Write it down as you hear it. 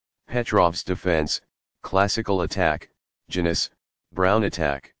Petrov's defense, classical attack, Jaenisch, Browne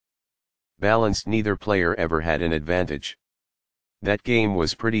attack. Balanced, neither player ever had an advantage. That game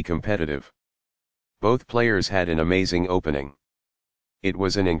was pretty competitive. Both players had an amazing opening. It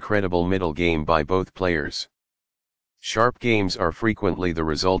was an incredible middle game by both players. Sharp games are frequently the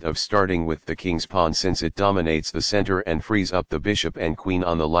result of starting with the king's pawn, since it dominates the center and frees up the bishop and queen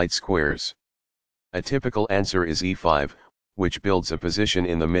on the light squares. A typical answer is e5, which builds a position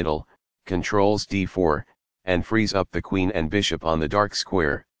in the middle, controls d4, and frees up the queen and bishop on the dark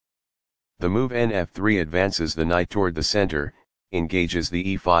square. The move nf3 advances the knight toward the center, engages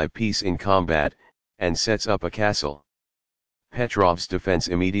the e5 piece in combat, and sets up a castle. Petrov's defense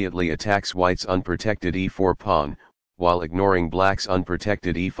immediately attacks white's unprotected e4 pawn, while ignoring black's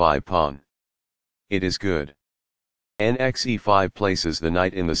unprotected e5 pawn. It is good. Nx e5 places the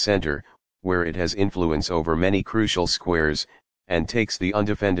knight in the center, where it has influence over many crucial squares, and takes the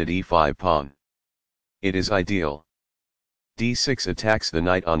undefended e5 pawn. It is ideal. d6 attacks the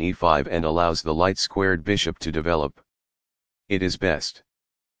knight on e5 and allows the light-squared bishop to develop. It is best.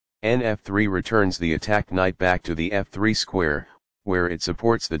 nf3 returns the attacked knight back to the f3 square, where it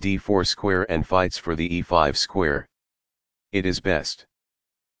supports the d4 square and fights for the e5 square. It is best.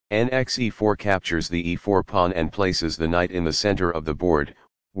 Nx e4 captures the e4 pawn and places the knight in the center of the board,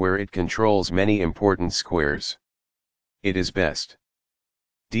 where it controls many important squares. It is best.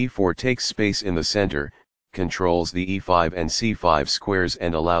 d4 takes space in the center, controls the e5 and c5 squares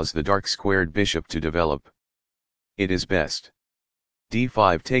and allows the dark-squared bishop to develop. It is best.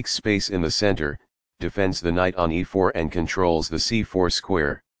 d5 takes space in the center, defends the knight on e4 and controls the c4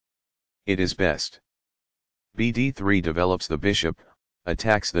 square. It is best. bd3 develops the bishop,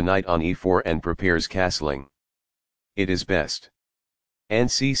 attacks the knight on e4 and prepares castling. It is best.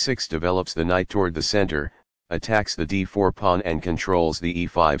 nc6 develops the knight toward the center, attacks the d4 pawn and controls the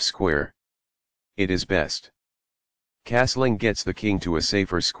e5 square. It is best. Castling gets the king to a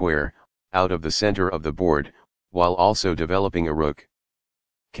safer square, out of the center of the board, while also developing a rook.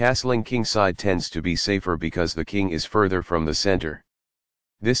 Castling kingside tends to be safer because the king is further from the center.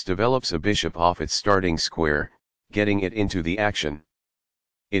 This develops a bishop off its starting square, getting it into the action.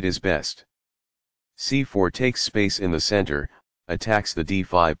 It is best. c4 takes space in the center, attacks the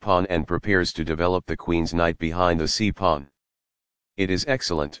d5 pawn and prepares to develop the queen's knight behind the c pawn. It is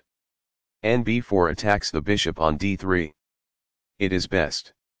excellent. nb4 attacks the bishop on d3. It is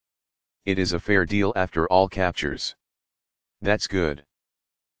best. It is a fair deal after all captures. That's good.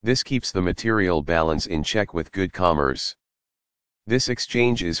 This keeps the material balance in check with good commerce. This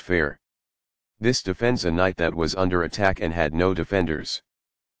exchange is fair. This defends a knight that was under attack and had no defenders.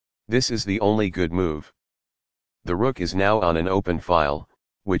 This is the only good move. The rook is now on an open file,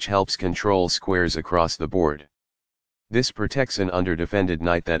 which helps control squares across the board. This protects an underdefended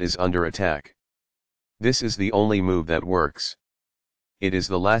knight that is under attack. This is the only move that works. It is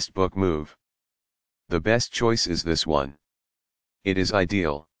the last book move. The best choice is this one. It is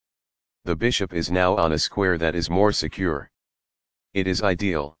ideal. The bishop is now on a square that is more secure. It is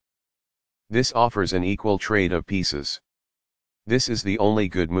ideal. This offers an equal trade of pieces. This is the only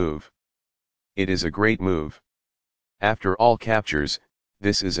good move. It is a great move. After all captures,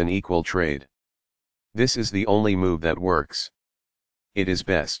 this is an equal trade. This is the only move that works. It is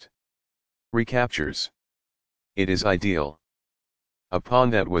best. Recaptures. It is ideal. A pawn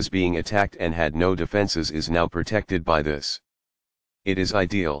that was being attacked and had no defenses is now protected by this. It is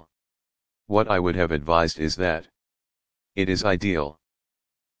ideal. What I would have advised is that. It is ideal.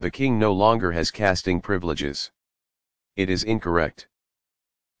 The king no longer has casting privileges. It is incorrect.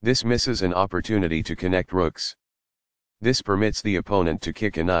 This misses an opportunity to connect rooks. This permits the opponent to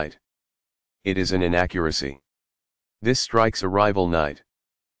kick a knight. It is an inaccuracy. This strikes a rival knight.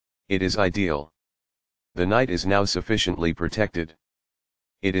 It is ideal. The knight is now sufficiently protected.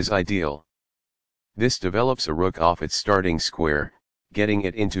 It is ideal. This develops a rook off its starting square, getting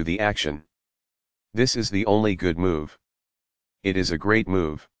it into the action. This is the only good move. It is a great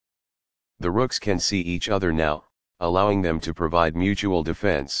move. The rooks can see each other now, allowing them to provide mutual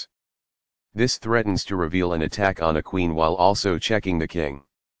defense. This threatens to reveal an attack on a queen while also checking the king.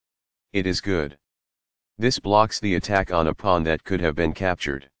 It is good. This blocks the attack on a pawn that could have been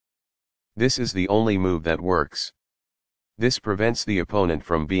captured. This is the only move that works. This prevents the opponent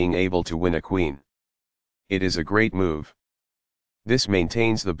from being able to win a queen. It is a great move. This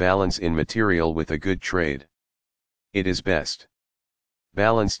maintains the balance in material with a good trade. It is best.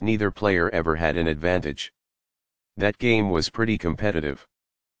 Balanced, neither player ever had an advantage. That game was pretty competitive.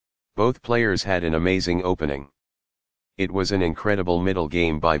 Both players had an amazing opening. It was an incredible middle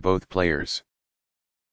game by both players.